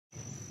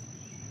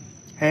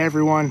Hey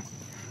everyone,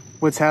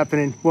 what's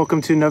happening?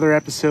 Welcome to another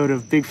episode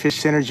of Big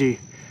Fish Synergy.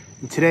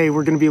 And today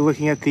we're going to be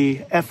looking at the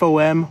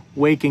FOM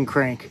wake and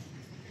crank.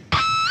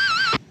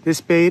 This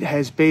bait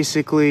has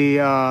basically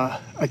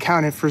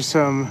accounted for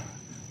some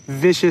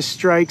vicious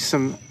strikes,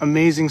 some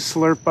amazing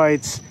slurp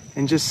bites,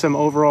 and just some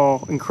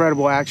overall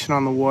incredible action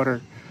on the water.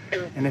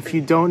 And if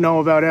you don't know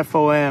about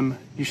FOM,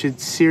 you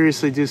should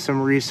seriously do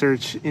some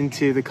research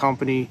into the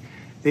company.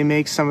 They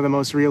make some of the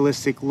most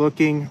realistic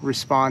looking,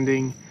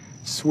 responding,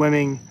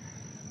 swimming,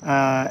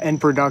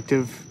 and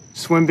productive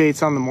swim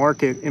baits on the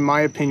market, in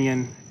my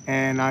opinion,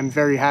 and I'm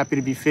very happy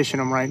to be fishing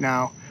them right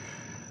now.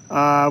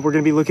 We're going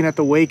to be looking at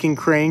the wake and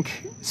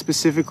crank,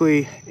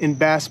 specifically in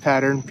bass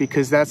pattern,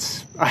 because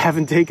I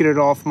haven't taken it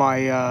off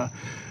my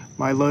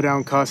my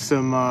Lowdown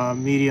Custom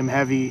medium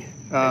heavy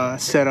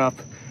setup.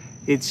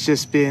 It's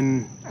just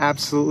been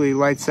absolutely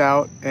lights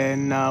out,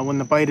 and when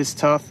the bite is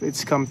tough,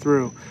 it's come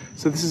through.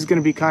 So this is going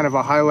to be kind of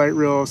a highlight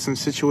reel of some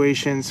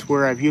situations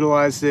where I've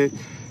utilized it,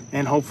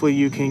 and hopefully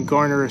you can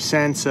garner a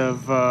sense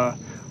of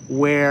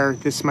where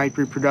this might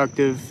be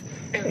productive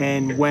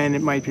and when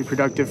it might be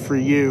productive for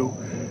you.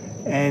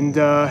 And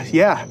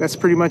yeah, that's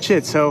pretty much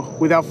it. So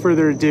without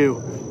further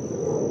ado,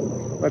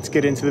 let's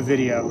get into the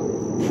video.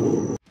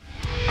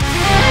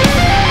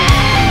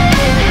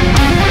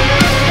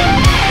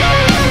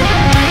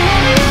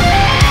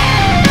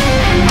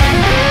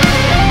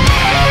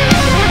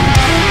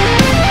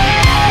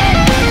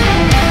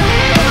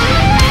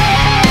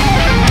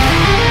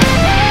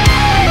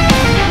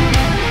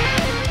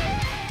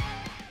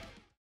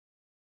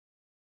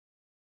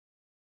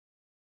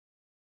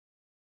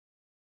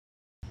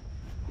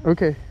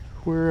 Okay,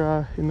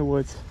 we're in the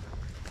woods.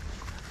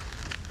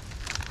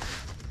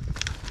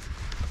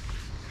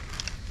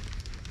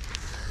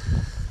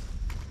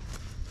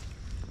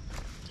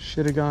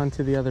 Should have gone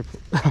to the other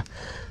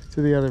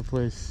to the other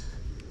place.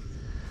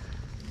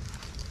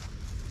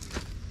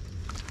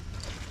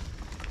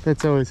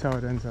 That's always how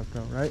it ends up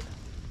though, right?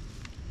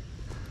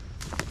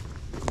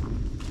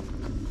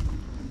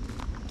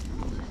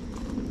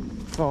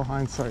 It's all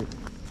hindsight.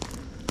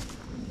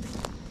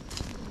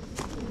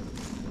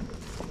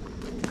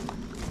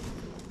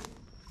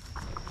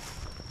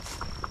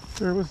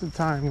 There was a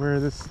time where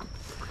this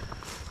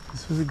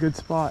was a good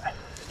spot,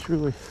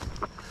 truly.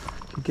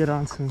 Could get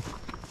on some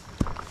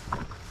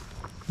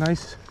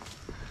nice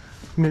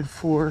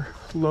mid-4,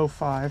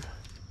 low-5.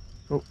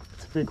 Oh,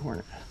 it's a big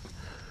hornet.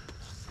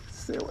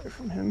 Stay away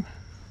from him.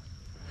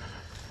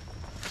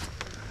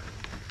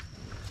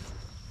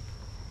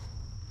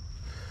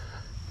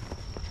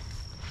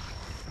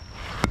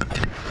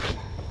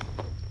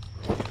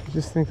 I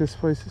just think this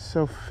place is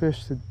so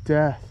fished to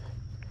death.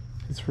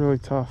 It's really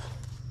tough.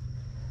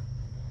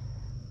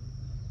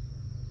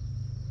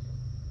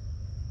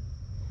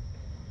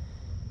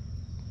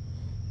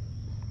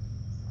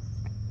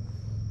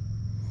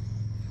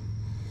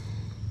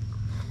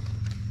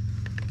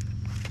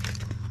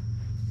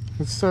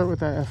 Let's start with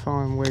that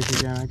FOM wake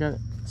again. I got a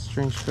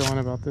strange feeling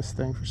about this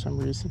thing for some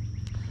reason.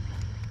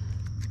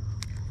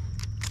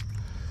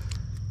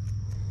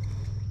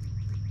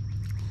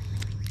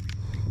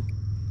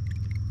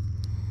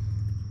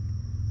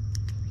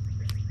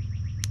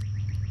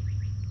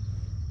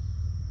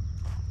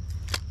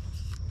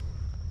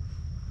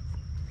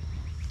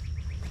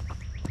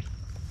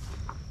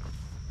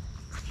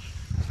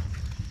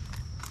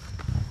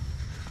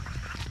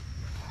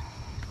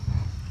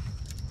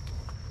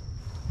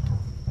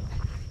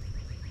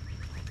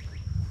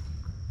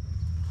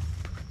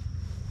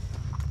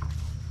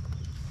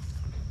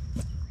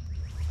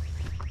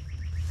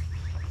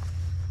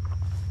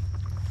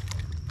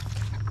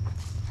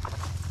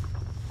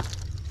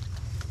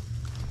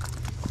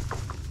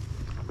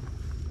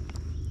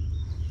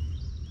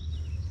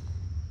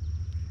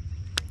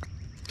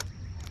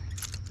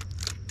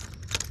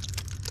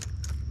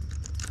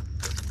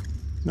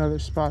 Another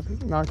spot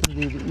that's not going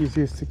to be the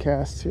easiest to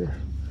cast here.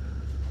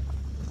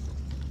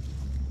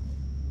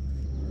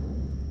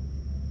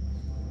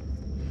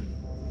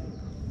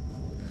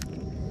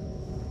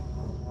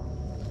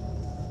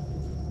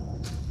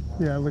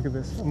 Yeah, look at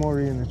this. I'm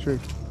already in the tree.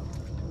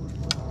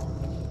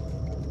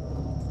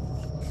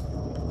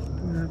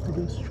 I'm going to have to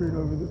go straight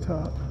over the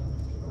top.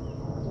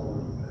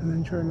 And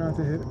then try not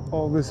to hit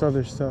all this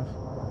other stuff,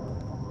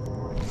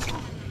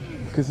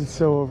 because it's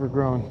so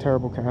overgrown.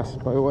 Terrible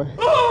cast, by the way.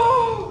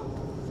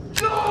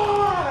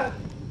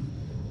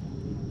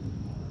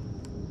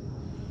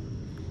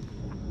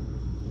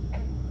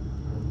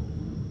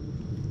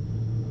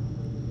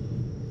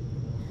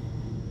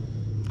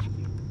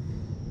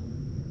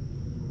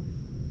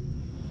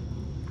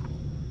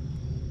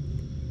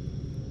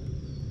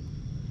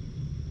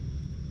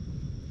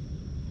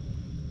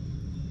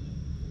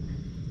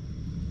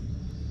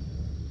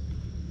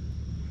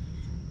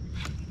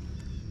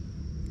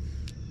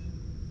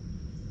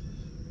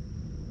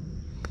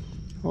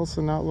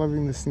 Also not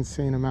loving this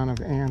insane amount of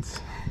ants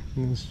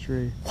in this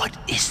tree. What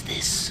is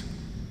this?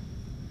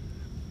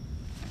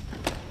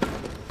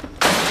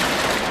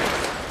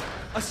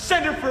 A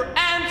center for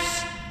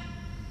ants?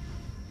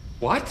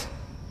 What?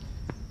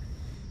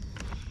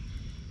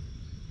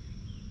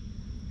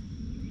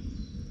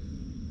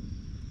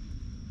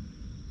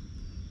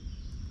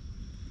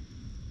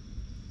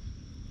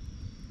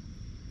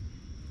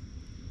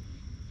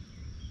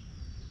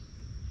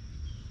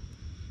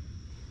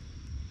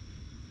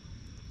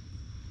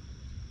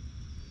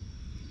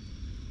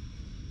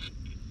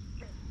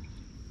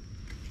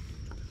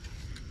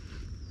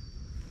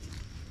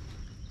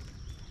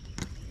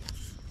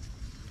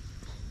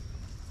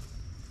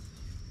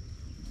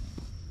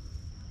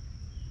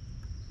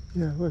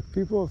 Yeah, look,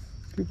 people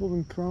have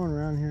been throwing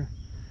around here.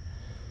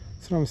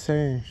 That's what I'm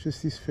saying. It's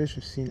just these fish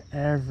have seen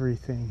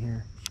everything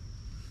here.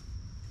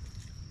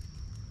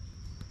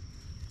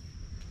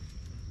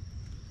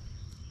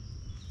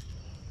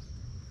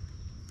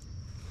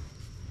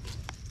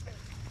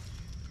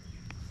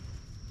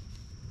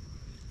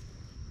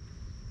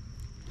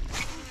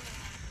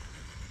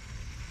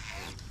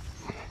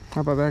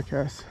 How about that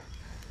cast?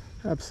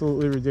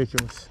 Absolutely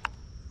ridiculous.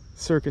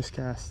 Circus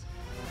cast.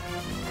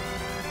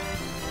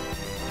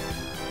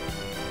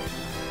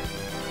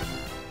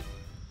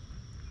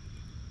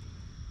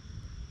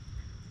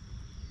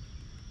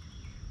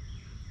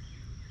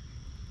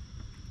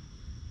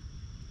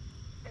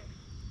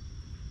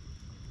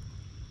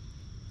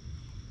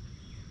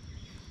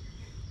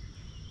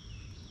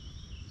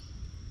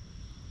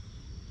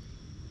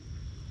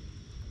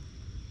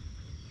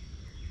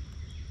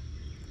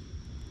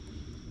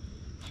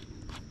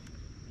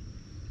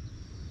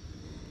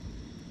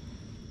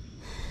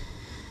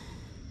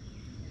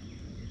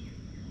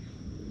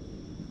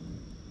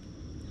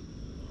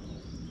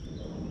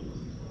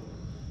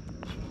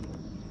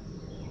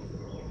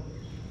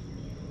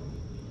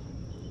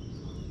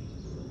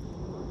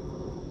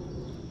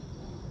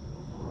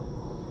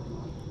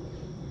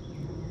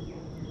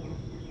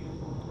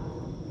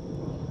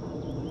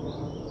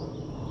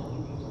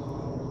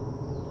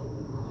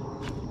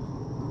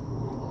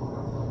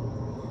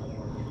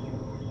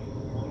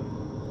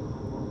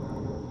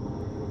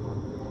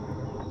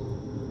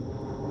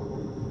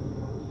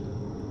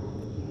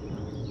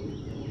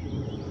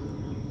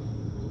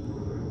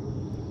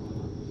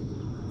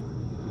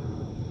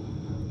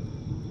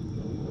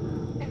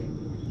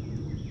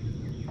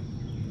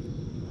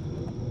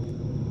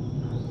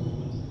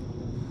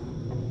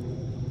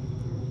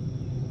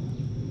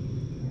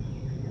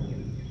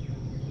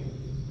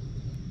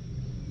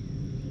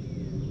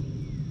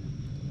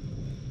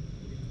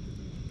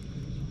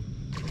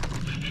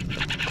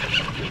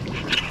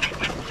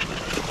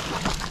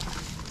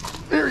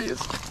 There he is.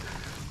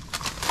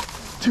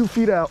 2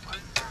 feet out.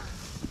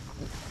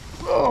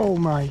 Oh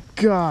my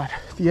God.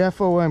 The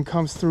FOM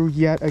comes through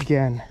yet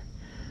again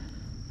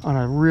on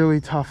a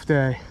really tough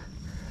day.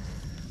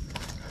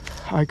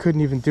 I couldn't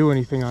even do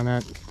anything on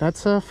that.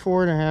 That's a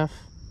 4.5,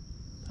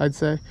 I'd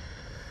say.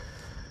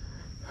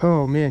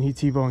 Oh man, he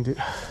T-boned it.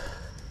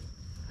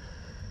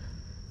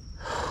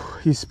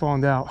 He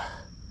spawned out.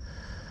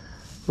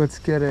 Let's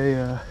get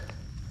a,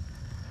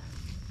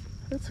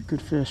 that's a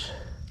good fish.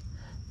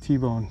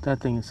 T-bone,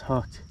 that thing is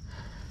hooked.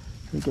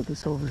 Let me get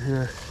this over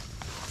here.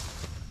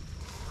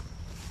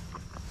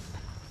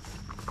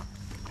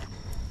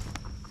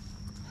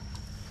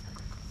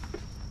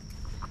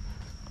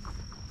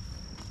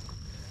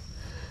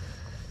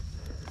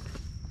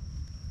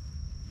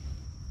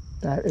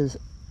 That is,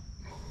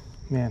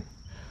 man,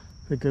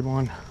 a good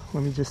one.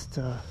 Let me just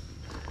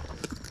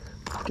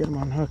get him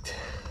unhooked.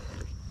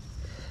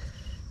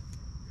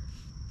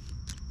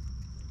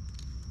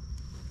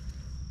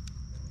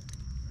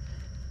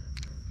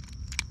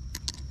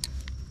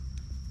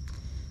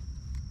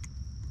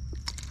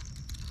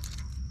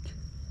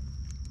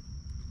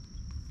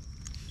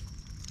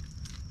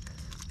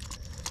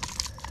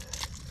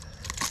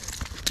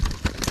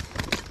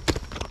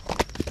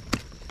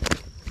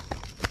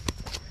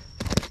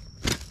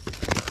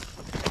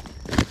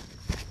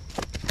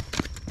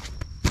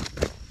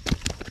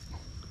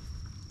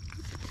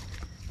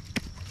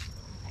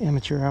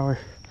 Amateur hour.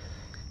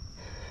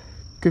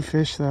 Good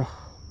fish though.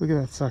 Look at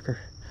that sucker.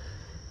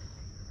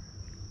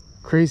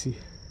 Crazy.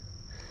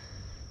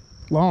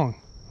 Long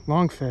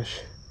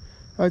fish.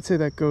 I'd say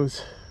that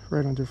goes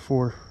right under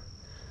 4.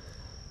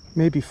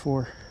 Maybe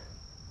 4.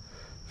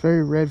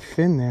 Very red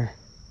fin there.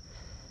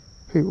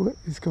 Wait, what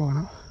is going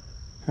on?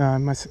 I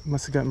must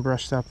have gotten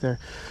brushed up there.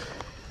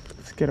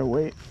 Let's get a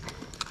weight.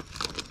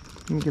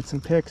 Let me get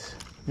some pics,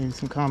 maybe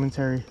some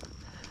commentary.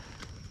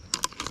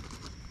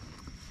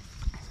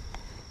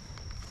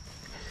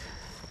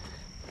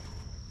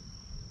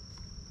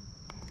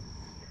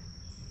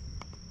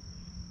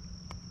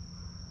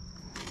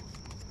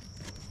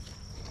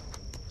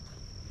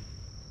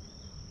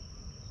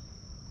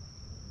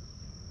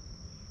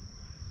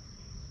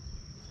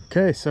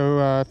 Okay,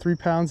 so 3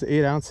 pounds,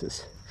 8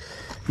 ounces.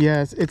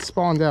 Yeah, it's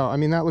spawned out. I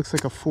mean, that looks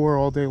like a 4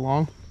 all day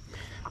long,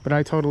 but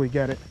I totally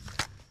get it.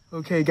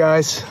 Okay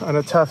guys, on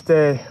a tough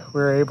day, we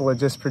were able to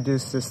just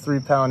produce this 3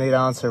 pound, 8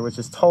 ouncer, which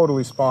is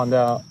totally spawned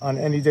out. On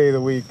any day of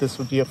the week, this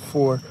would be a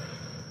 4.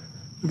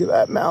 Look at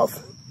that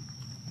mouth.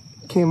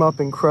 Came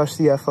up and crushed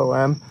the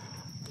FOM.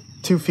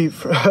 2 feet,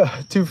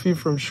 2 feet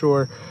from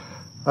shore.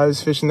 I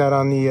was fishing that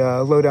on the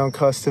Lowdown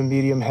Custom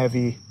medium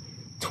heavy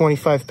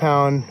 25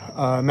 pound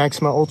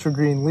Maxima Ultra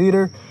Green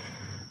leader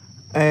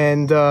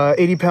and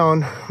 80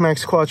 pound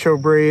Max Quattro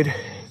braid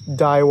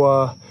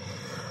Daiwa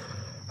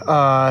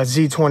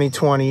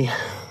Z2020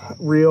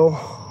 reel,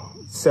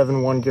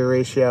 7:1 gear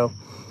ratio.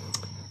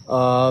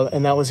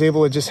 And that was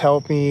able to just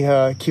help me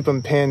keep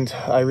them pinned.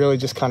 I really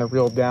just kind of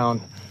reeled down.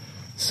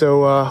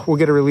 So we'll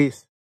get a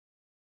release.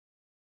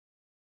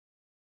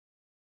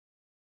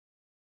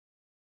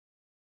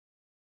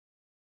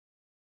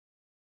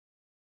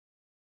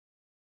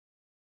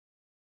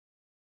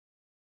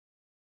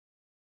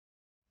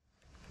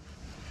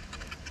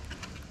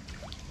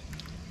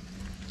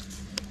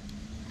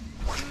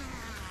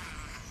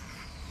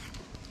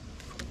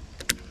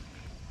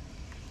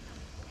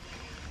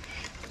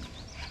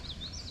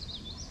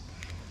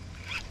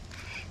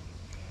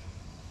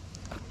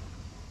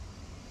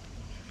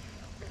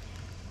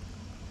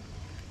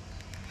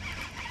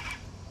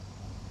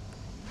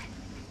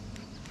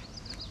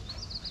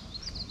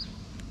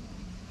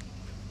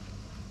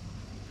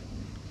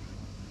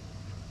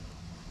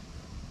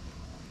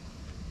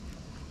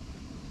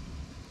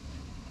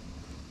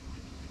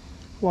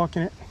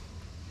 walking it.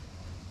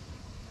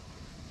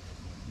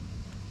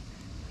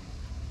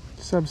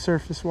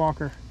 Subsurface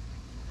walker.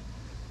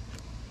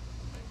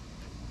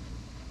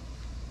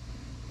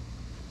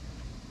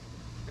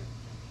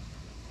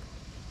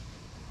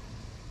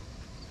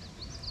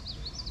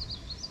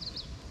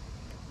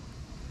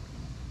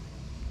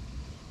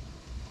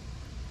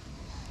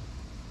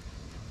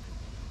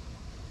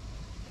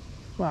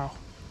 Wow.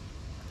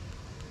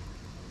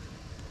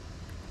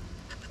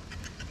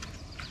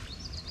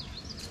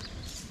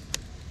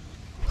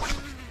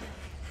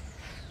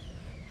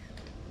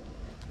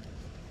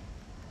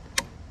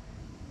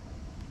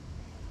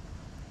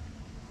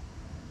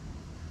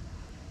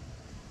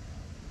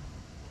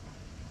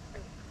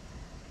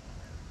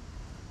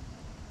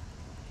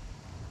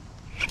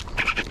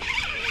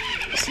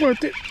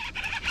 Slurped it.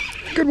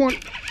 Good one.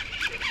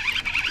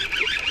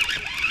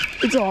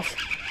 It's off.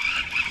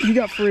 He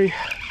got free.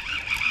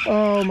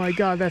 Oh my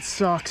God, that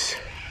sucks.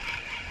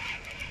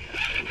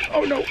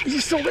 Oh no,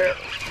 he's still there.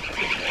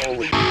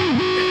 Holy.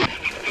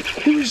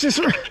 He was just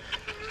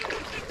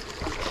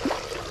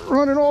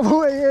running all the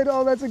way in.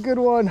 Oh, that's a good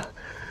one.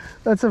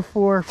 That's a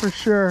 4 for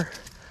sure.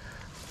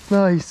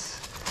 Nice.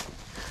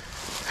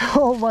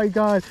 Oh my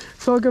God.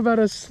 Talk about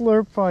a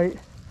slurp fight.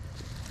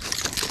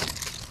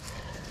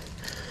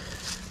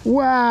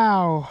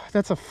 Wow.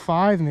 That's a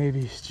 5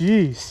 maybe.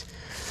 Jeez.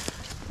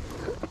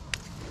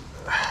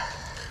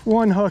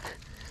 One hook.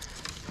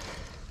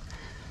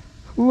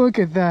 Look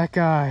at that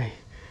guy.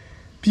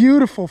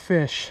 Beautiful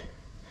fish.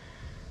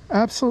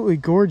 Absolutely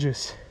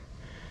gorgeous.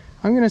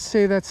 I'm gonna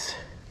say that's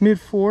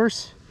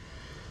mid-4s,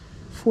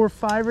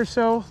 4-5 or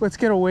so. Let's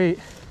get a weight.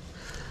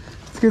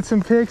 Let's get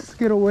some pics, let's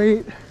get a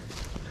weight.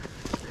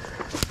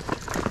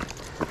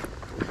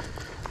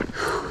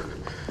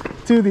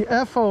 Dude, the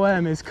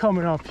FOM is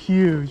coming up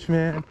huge,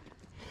 man.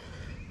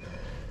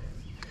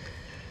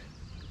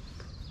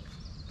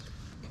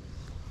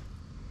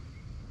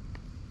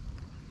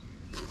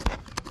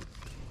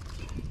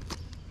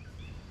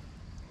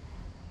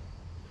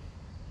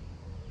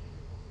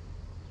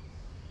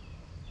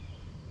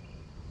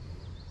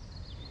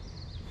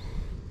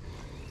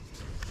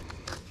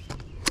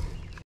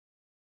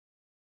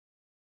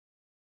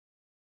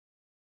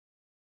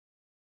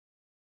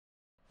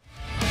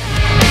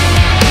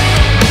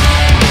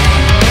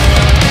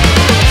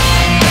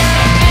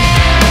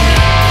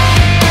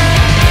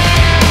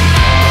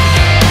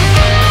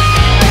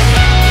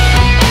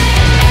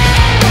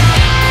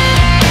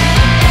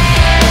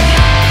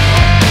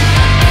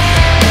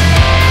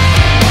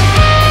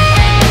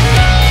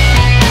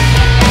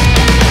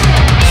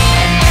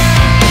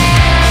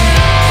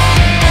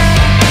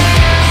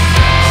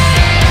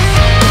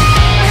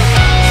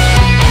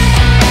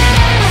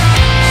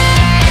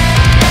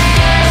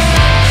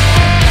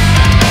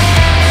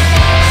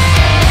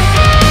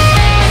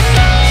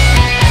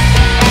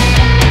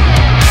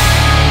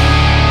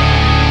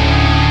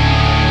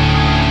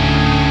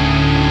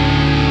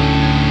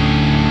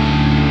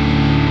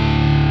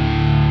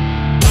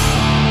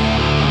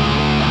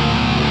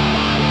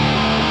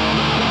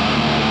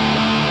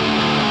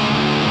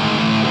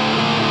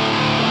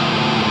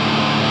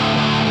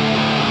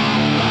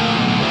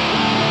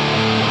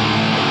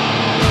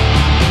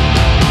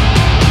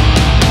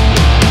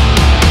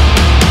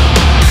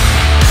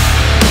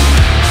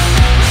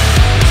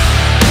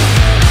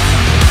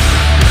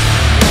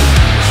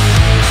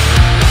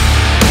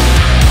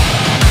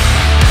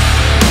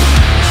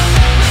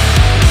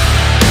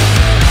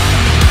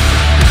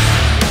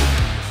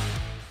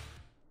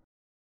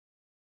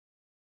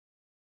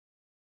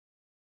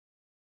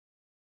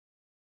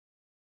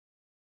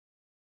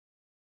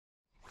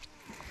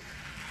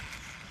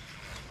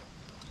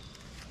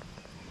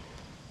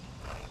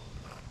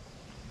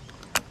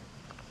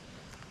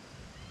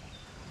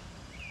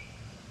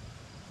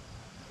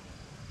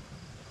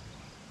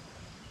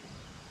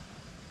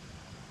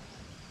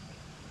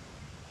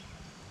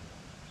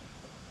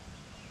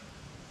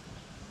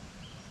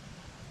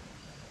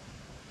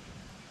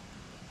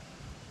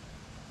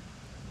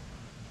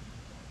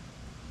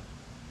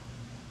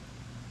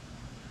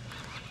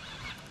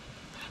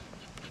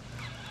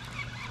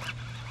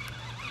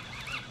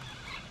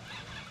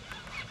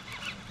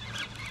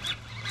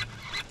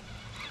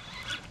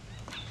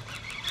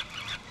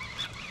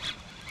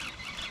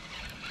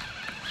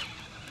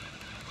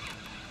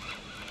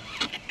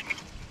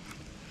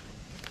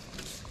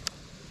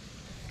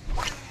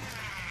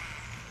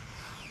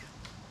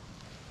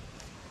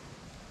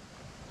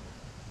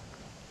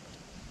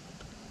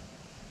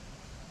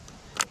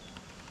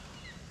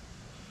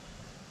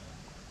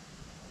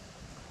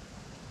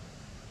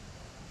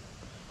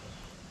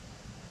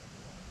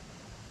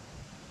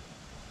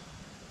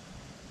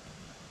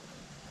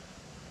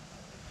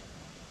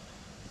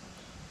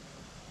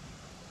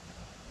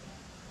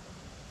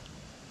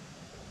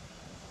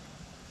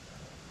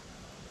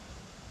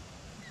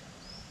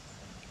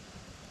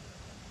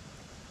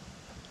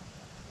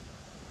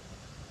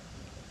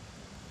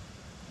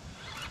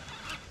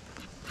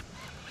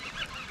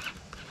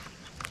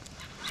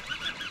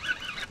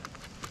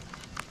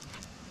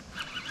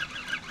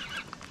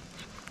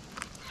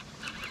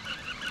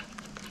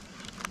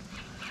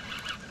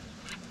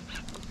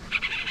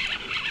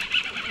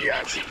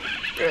 Yes,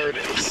 there it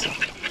is.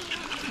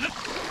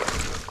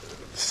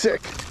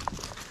 Sick.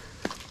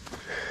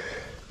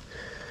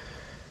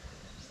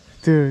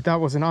 Dude, that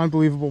was an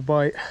unbelievable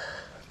bite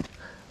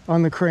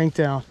on the crank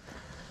down.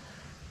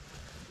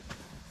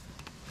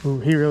 Ooh,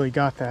 he really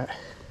got that.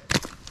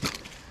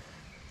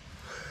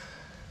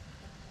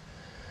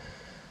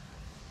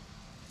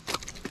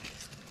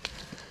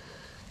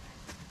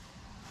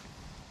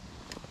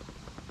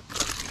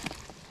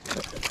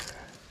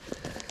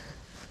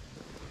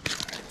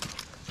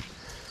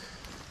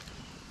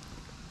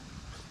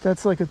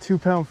 That's like a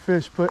 2-pound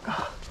fish, but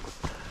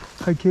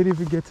I can't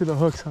even get to the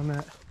hooks on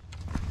that.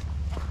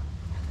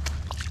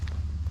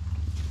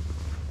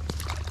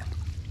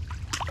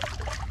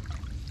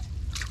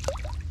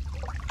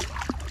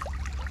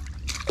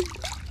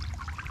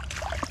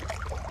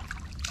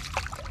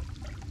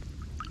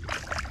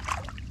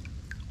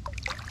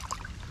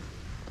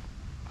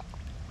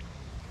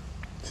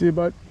 See you,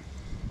 bud.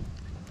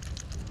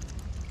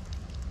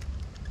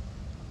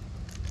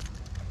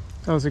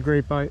 That was a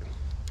great bite.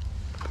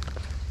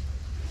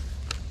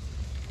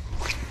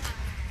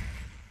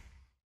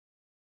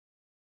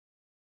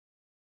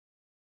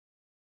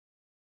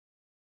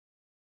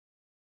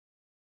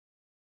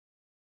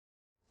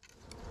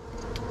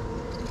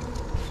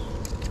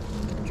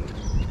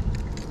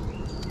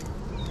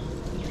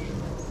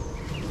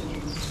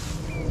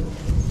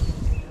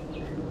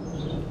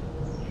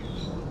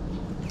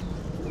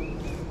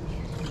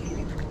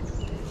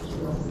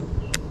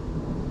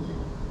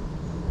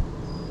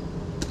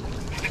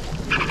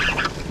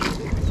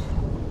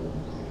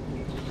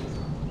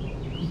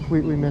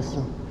 Completely missed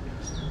him.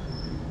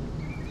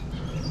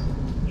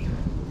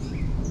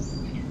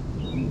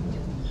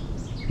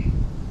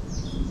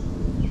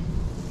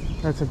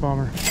 That's a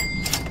bummer.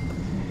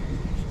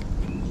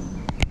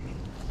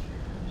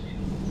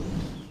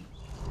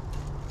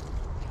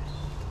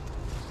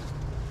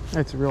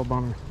 That's a real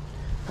bummer.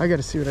 I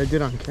gotta see what I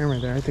did on camera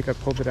there. I think I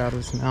pulled it out of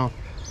his mouth.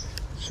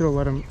 Should have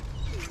let him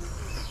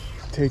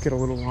take it a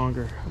little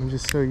longer. I'm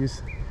just so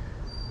used.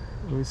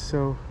 It was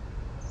so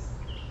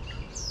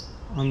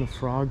on the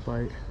frog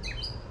bite.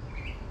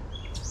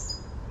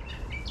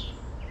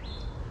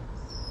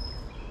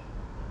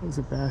 That was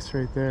a bass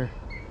right there.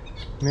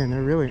 Man,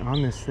 they're really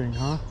on this thing,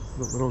 huh?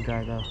 The little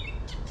guy though.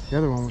 The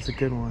other one was a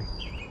good one.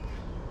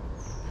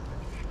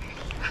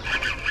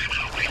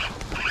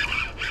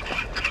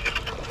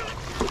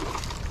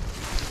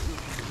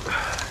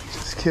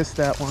 Just kissed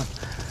that one.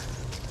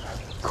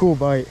 Cool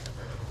bite.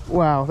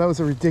 Wow, that was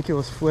a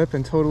ridiculous flip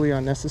and totally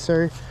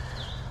unnecessary.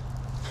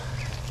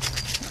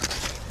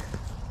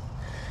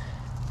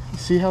 You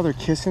see how they're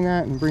kissing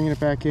that and bringing it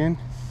back in?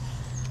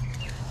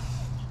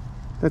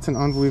 That's an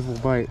unbelievable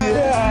bite.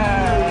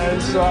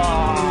 Yes!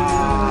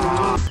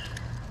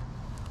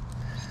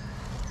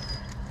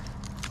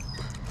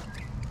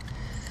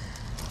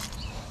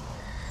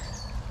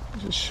 I'll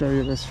just show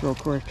you this real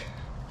quick.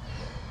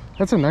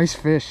 That's a nice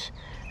fish.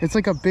 It's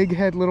like a big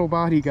head, little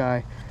body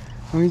guy.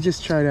 Let me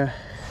just try to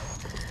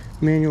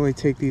manually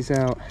take these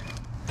out.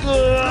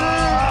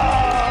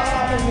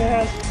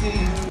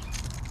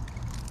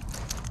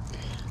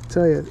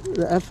 Tell you,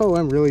 the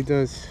FOM really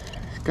does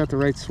got the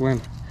right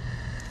swim.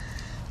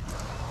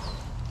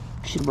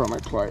 Should have brought my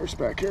pliers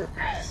back here.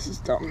 This is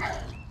dumb.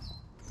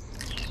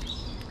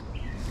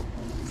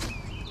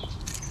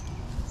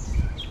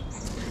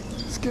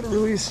 Let's get a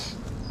release.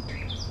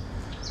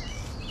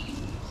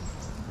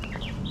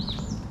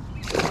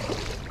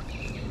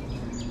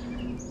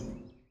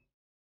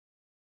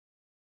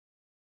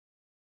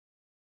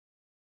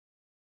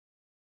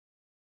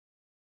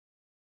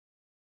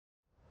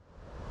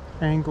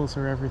 Angles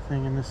are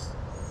everything in this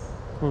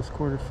close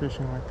quarter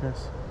fishing like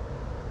this.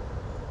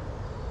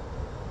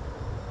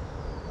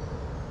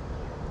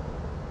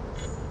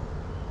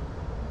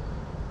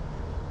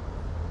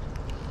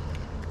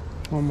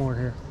 One more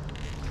here.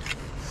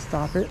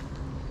 Stop it.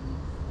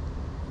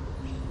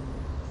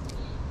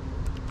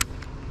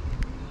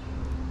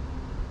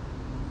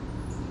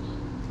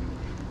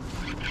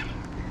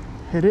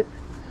 Hit it.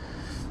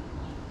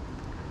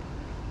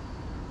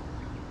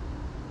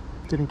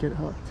 Didn't get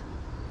hooked.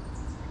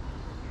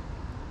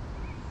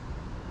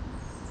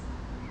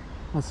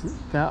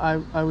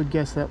 I would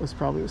guess that was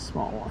probably a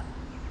small one.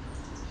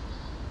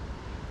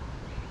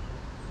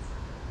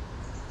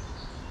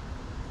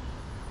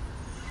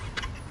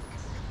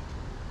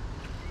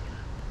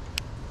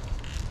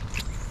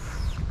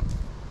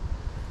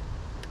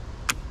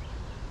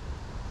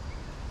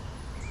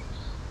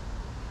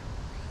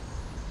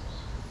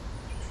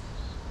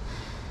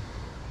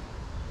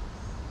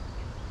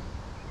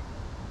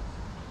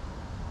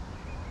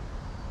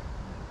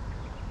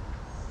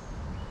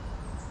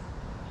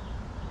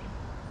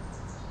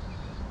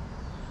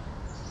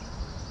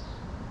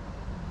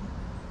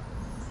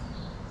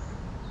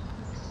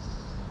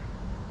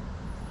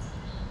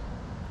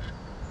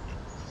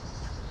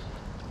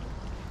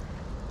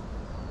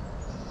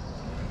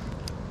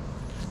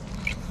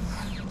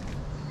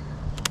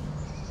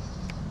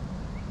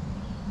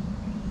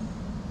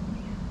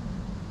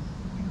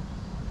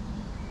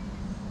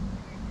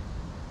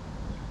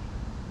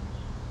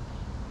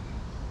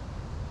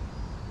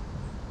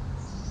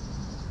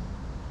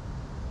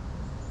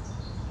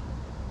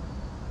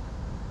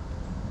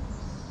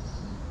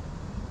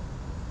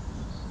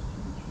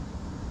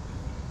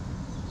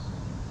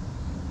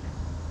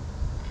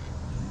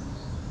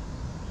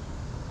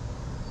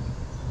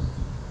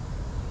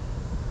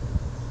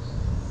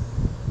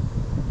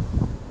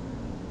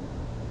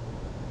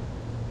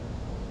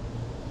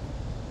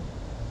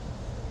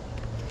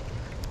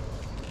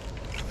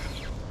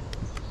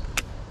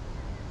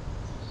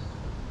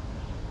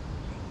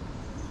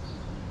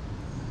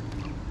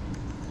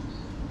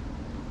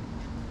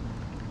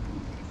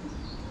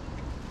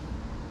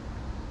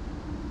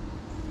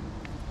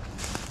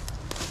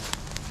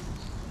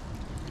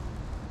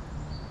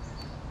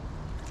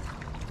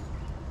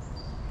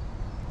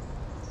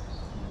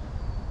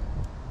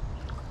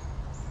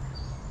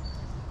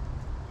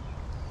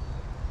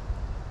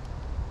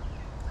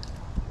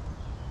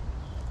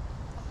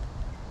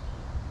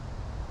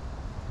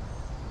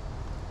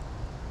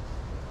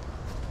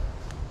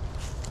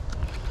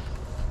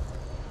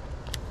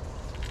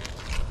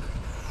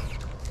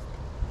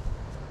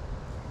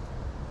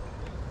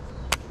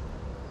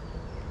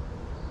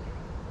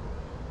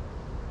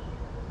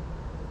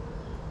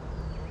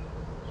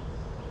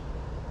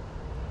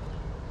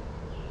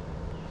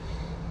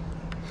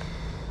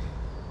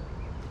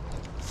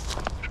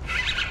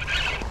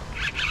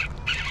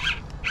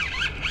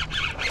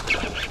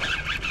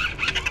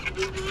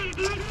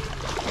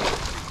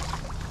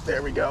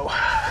 There we go.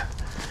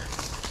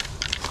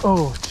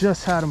 Oh,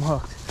 just had him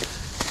hooked.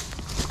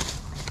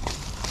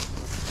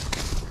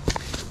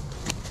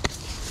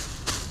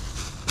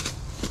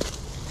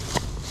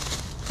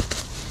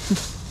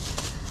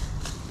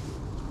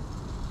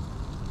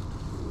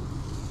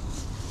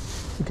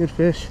 It's a good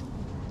fish.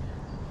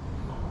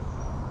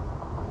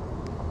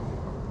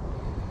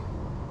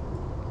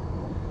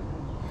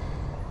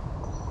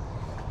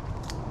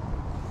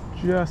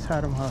 Just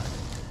had him hooked.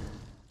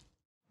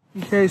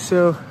 Okay,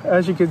 so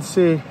as you can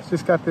see,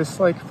 just got this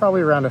like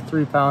probably around a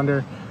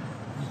 3-pounder.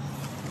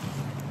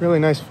 Really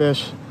nice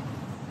fish.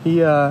 He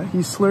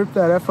slurped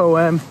that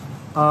FOM.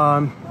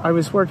 I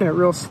was working it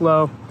real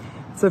slow.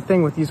 It's the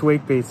thing with these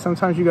wake baits.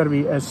 Sometimes you got to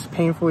be as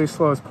painfully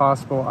slow as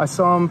possible. I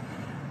saw him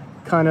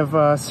kind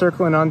of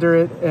circling under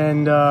it,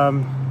 and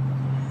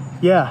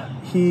yeah,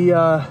 he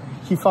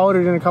followed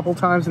it in a couple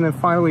times, and then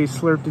finally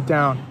slurped it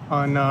down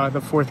on the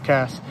 4th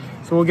cast.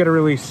 So we'll get a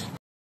release.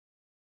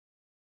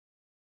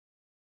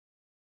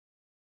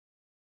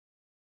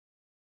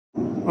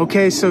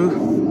 Okay,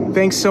 so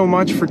thanks so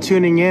much for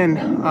tuning in.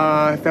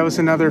 That was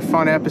another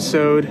fun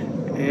episode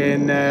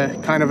and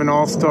kind of an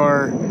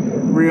all-star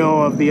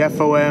reel of the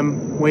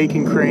FOM wake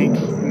and crank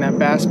and that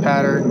bass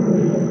pattern.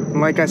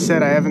 And like I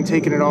said, I haven't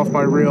taken it off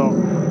my reel.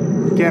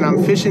 Again,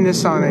 I'm fishing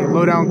this on a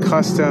low-down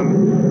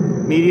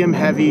custom, medium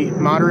heavy,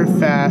 moderate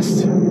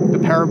fast. The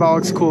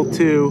parabolic's cool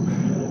too.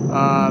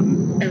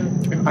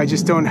 I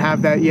just don't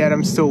have that yet.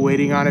 I'm still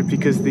waiting on it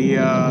because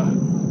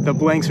the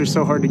blanks are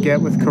so hard to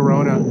get with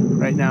Corona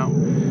right now.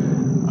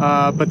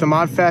 But the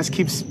Mod Fast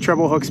keeps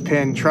treble hooks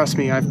pinned. Trust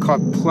me, I've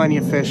caught plenty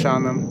of fish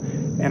on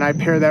them. And I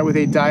pair that with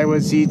a Daiwa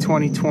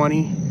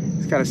Z2020.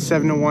 It's got a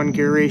 7-to-1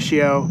 gear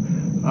ratio.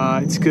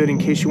 It's good in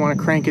case you want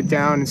to crank it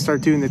down and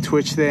start doing the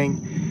twitch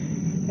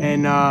thing.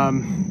 And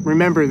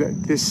remember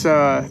that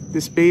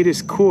this bait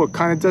is cool. It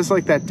kind of does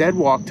like that dead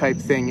walk type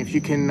thing. If you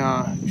can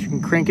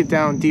crank it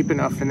down deep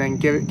enough and then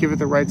give it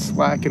the right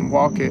slack and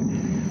walk it,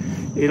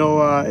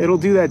 it'll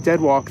do that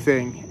dead walk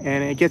thing,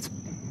 and it gets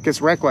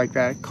wrecked like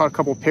that. Caught a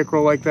couple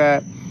pickerel like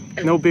that.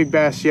 No big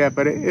bass yet,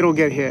 but it'll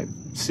get hit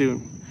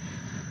soon.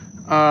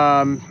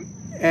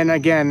 And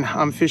again,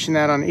 I'm fishing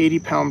that on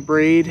 80-pound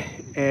braid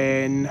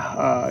and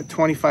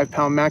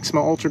 25-pound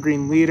Maxima Ultra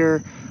Green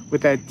leader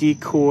with that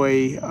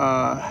decoy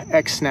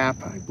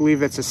X-Snap. I believe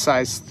that's a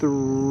size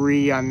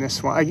 3 on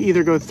this one. I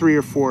either go 3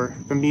 or 4,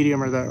 the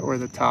medium or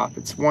the top.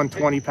 It's one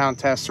 20-pound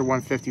test or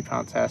one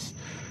 50-pound test.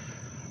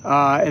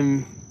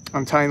 And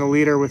I'm tying the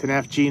leader with an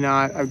FG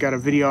knot. I've got a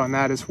video on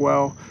that as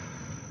well.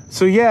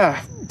 So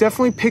yeah,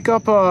 definitely pick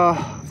up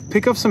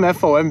some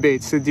FOM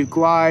baits. They do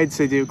glides,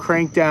 they do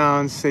crank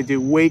downs, they do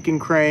wake and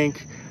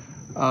crank.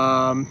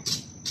 I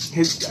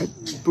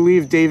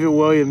believe David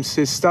Williams,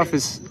 his stuff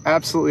is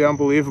absolutely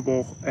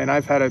unbelievable, and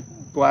I've had a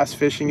blast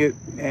fishing it.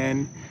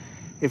 And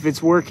if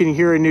it's working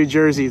here in New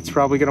Jersey, it's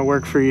probably going to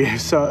work for you.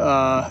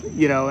 So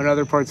you know, in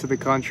other parts of the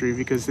country,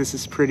 because this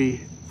is pretty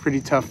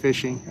tough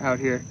fishing out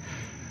here.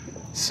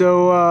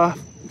 So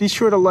be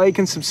sure to like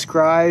and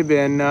subscribe,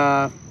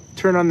 and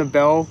turn on the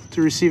bell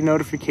to receive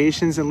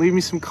notifications, and leave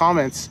me some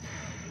comments.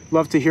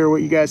 Love to hear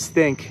what you guys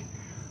think.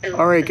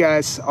 All right,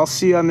 guys, I'll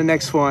see you on the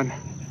next one.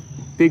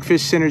 Big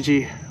Fish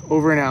Synergy,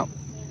 over and out.